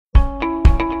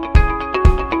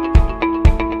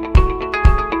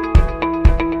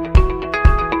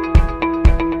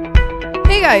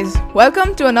Hey guys,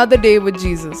 welcome to another day with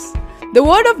Jesus. The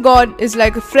Word of God is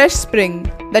like a fresh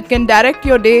spring that can direct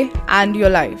your day and your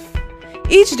life.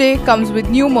 Each day comes with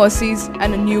new mercies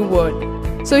and a new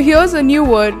word. So here's a new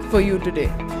word for you today.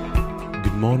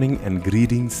 Good morning and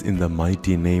greetings in the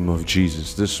mighty name of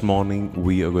Jesus. This morning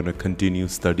we are going to continue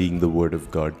studying the Word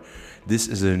of God. This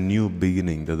is a new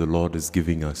beginning that the Lord is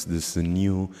giving us. This is a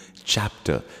new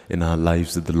chapter in our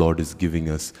lives that the Lord is giving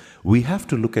us. We have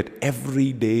to look at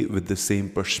every day with the same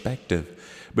perspective.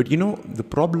 But the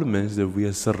problem is that we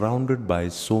are surrounded by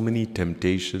so many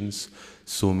temptations,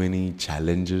 so many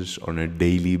challenges on a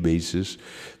daily basis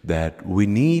that we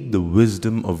need the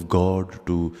wisdom of God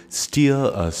to steer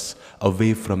us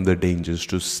away from the dangers,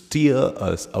 to steer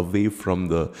us away from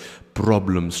the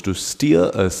problems, to steer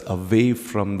us away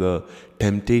from the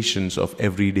temptations of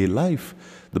everyday life.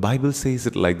 The Bible says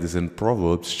it like this in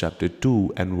Proverbs chapter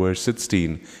 2 and verse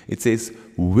 16. It says,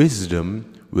 "Wisdom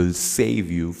will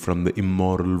save you from the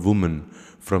immoral woman,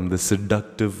 from the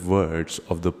seductive words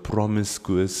of the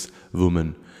promiscuous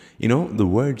woman." The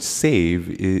word save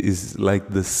is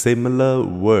like the similar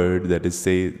word that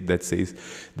says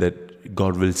that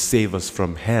God will save us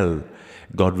from hell,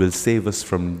 God will save us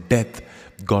from death,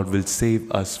 God will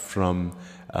save us from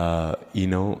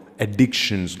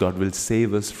addictions, God will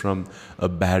save us from a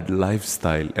bad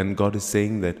lifestyle. And God is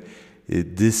saying that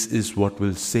this is what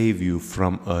will save you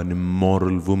from an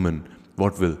immoral woman.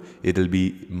 What will? It'll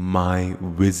be my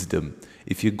wisdom.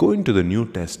 If you go into the New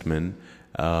Testament,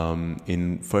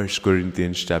 in 1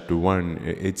 Corinthians chapter 1,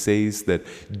 it says that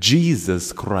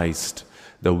Jesus Christ,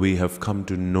 that we have come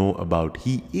to know about,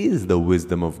 He is the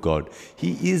wisdom of God.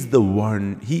 He is the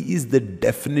one, He is the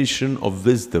definition of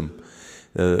wisdom.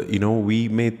 We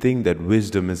may think that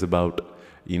wisdom is about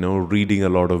reading a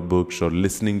lot of books or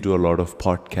listening to a lot of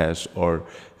podcasts or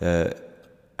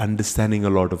understanding a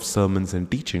lot of sermons and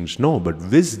teachings. No, but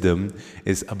wisdom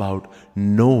is about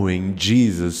knowing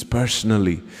Jesus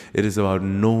personally. It is about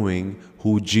knowing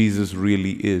who Jesus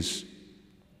really is.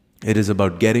 It is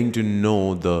about getting to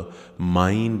know the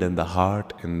mind and the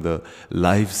heart and the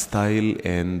lifestyle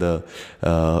and the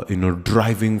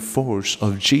driving force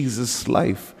of Jesus'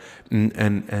 life,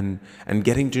 and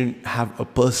getting to have a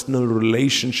personal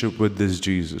relationship with this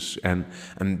Jesus, and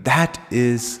that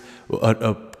is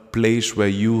a place where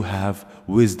you have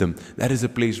wisdom. That is a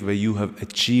place where you have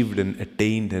achieved and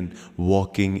attained and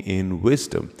walking in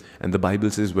wisdom. And the Bible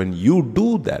says when you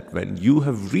do that, when you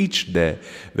have reached there,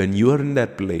 when you are in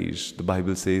that place, the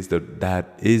Bible says that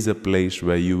that is a place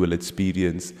where you will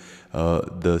experience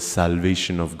the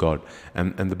salvation of God.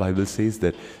 And the Bible says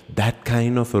that that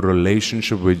kind of a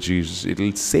relationship with Jesus, it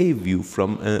will save you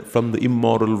from the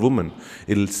immoral woman.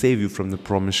 It will save you from the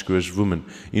promiscuous woman.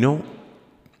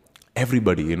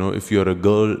 Everybody, if you're a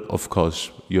girl, of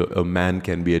course, a man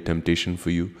can be a temptation for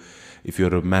you. If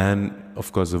you're a man,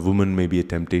 of course, a woman may be a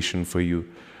temptation for you.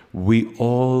 We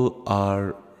all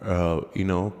are,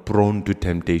 prone to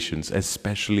temptations,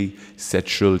 especially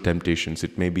sexual temptations.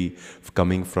 It may be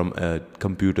coming from a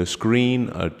computer screen,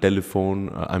 a telephone,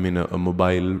 a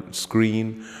mobile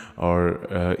screen, or,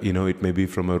 it may be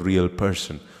from a real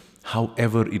person.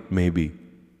 However it may be.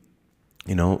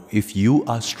 If you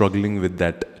are struggling with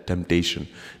that temptation,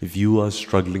 if you are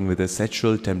struggling with a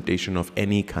sexual temptation of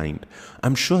any kind,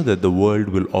 I'm sure that the world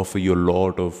will offer you a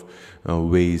lot of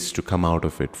ways to come out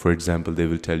of it. For example, they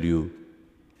will tell you,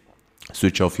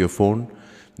 switch off your phone.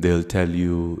 They'll tell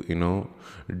you,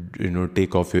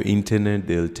 take off your internet.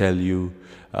 They'll tell you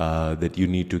that you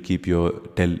need to keep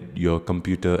your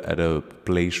computer at a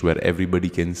place where everybody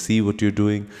can see what you're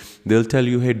doing. They'll tell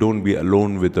you, hey, don't be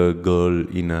alone with a girl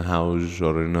in a house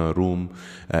or in a room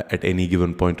at any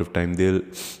given point of time. They'll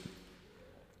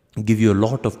give you a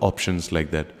lot of options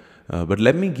like that. But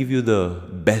let me give you the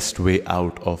best way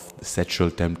out of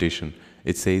sexual temptation.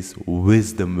 It says,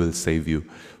 wisdom will save you.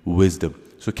 Wisdom.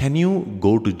 So can you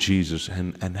go to Jesus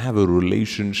and have a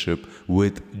relationship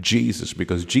with Jesus?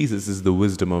 Because Jesus is the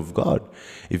wisdom of God.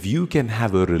 If you can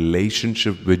have a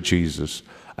relationship with Jesus,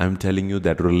 I'm telling you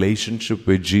that relationship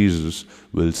with Jesus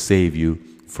will save you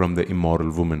from the immoral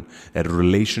woman. That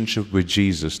relationship with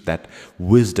Jesus, that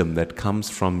wisdom that comes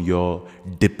from your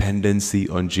dependency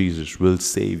on Jesus will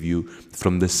save you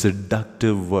from the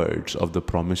seductive words of the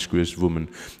promiscuous woman.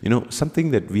 Something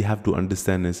that we have to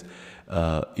understand is,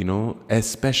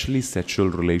 especially sexual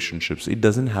relationships, it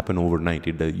doesn't happen overnight.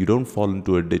 You don't fall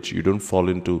into a ditch. You don't fall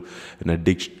into an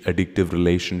addictive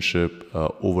relationship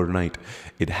overnight.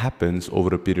 It happens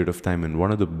over a period of time. And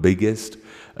one of the biggest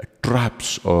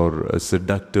traps or a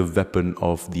seductive weapon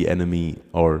of the enemy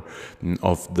or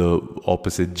of the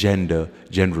opposite gender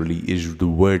generally is the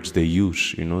words they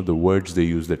use, the words they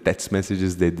use, the text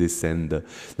messages that they send,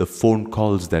 the phone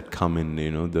calls that come in,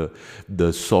 the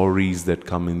sorries that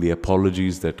come in, the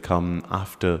apologies that come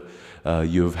after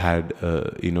you've had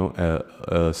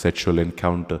a sexual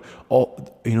encounter, or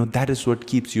that is what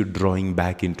keeps you drawing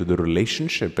back into the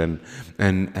relationship. And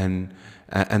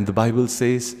the Bible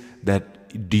says that,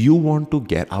 do you want to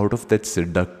get out of that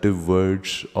seductive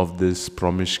words of this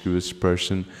promiscuous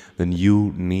person? Then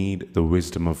you need the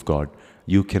wisdom of God.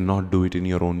 You cannot do it in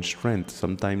your own strength.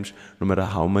 Sometimes, no matter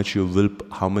how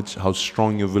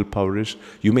strong your willpower is,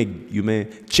 you may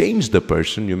change the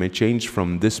person. You may change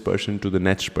from this person to the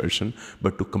next person,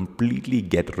 but to completely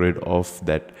get rid of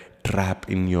that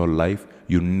trap in your life,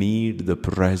 you need the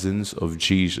presence of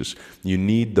Jesus. You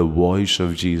need the voice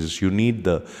of Jesus. You need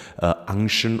the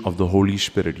unction of the Holy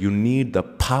Spirit. You need the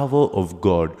power of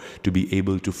God to be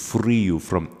able to free you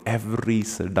from every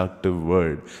seductive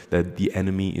word that the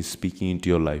enemy is speaking into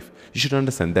your life. You should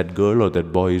understand that girl or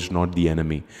that boy is not the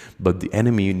enemy, but the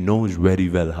enemy knows very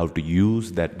well how to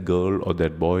use that girl or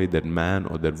that boy, that man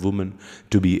or that woman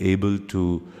to be able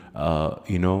to,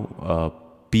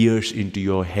 pierce into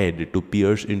your head, to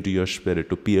pierce into your spirit,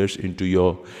 to pierce into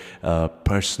your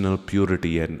personal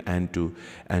purity, and to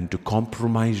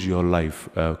compromise your life,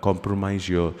 compromise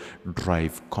your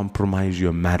drive, compromise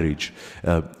your marriage.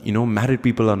 Married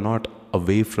people are not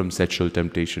away from sexual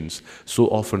temptations. So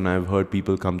often I've heard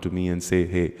people come to me and say,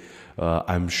 hey,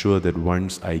 I'm sure that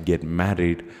once I get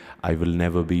married, I will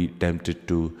never be tempted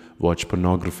to watch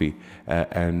pornography.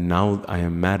 And now I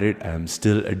am married, I am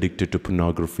still addicted to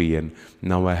pornography. And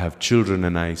now I have children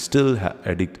and I am still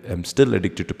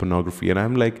addicted to pornography. And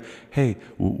I'm like, hey,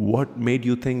 what made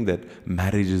you think that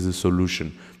marriage is the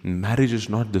solution? Marriage is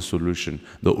not the solution.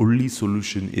 The only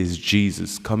solution is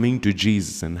Jesus, coming to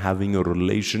Jesus and having a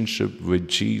relationship with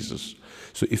Jesus.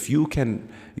 So if you can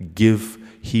give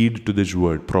heed to this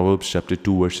word, Proverbs chapter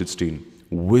 2 verse 16,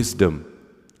 wisdom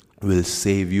will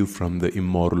save you from the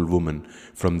immoral woman,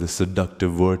 from the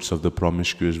seductive words of the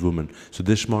promiscuous woman. So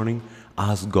this morning,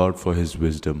 ask God for His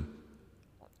wisdom.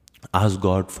 Ask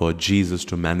God for Jesus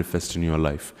to manifest in your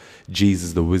life.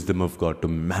 Jesus, the wisdom of God, to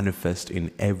manifest in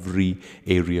every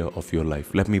area of your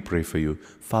life. Let me pray for you.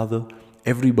 Father,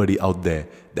 everybody out there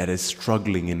that is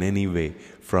struggling in any way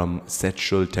from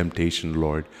sexual temptation,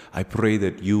 Lord, I pray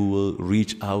that you will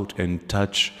reach out and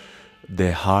touch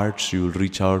their hearts, you will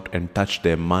reach out and touch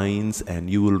their minds, and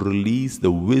you will release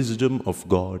the wisdom of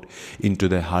God into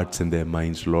their hearts and their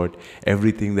minds, Lord.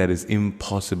 Everything that is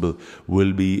impossible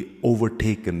will be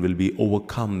overtaken, will be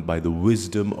overcome by the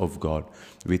wisdom of God.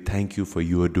 We thank you for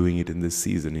you are doing it in this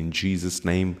season. In Jesus'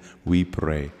 name we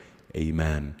pray.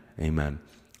 Amen. Amen.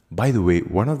 By the way,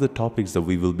 one of the topics that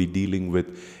we will be dealing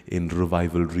with in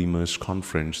Revival Dreamers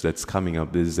Conference that's coming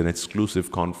up is an exclusive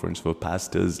conference for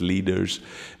pastors, leaders,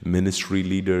 ministry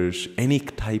leaders, any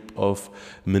type of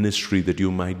ministry that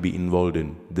you might be involved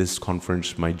in. This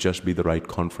conference might just be the right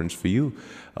conference for you.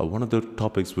 One of the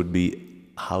topics would be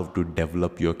how to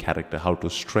develop your character, how to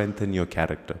strengthen your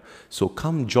character. So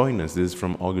come join us. This is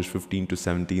from August 15th to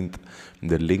 17th.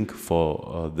 The link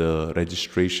for the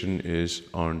registration is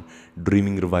on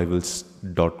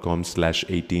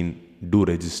dreamingrevivals.com/18. Do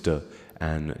register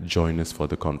and join us for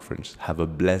the conference. Have a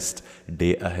blessed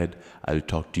day ahead. I'll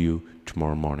talk to you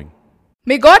tomorrow morning.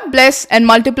 May God bless and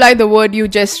multiply the word you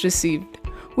just received.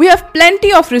 We have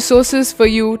plenty of resources for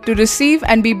you to receive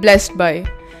and be blessed by,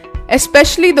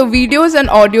 especially the videos and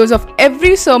audios of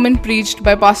every sermon preached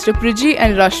by Pastor Priji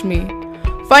and Rashmi.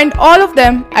 Find all of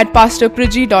them at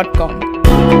pastorpriji.com.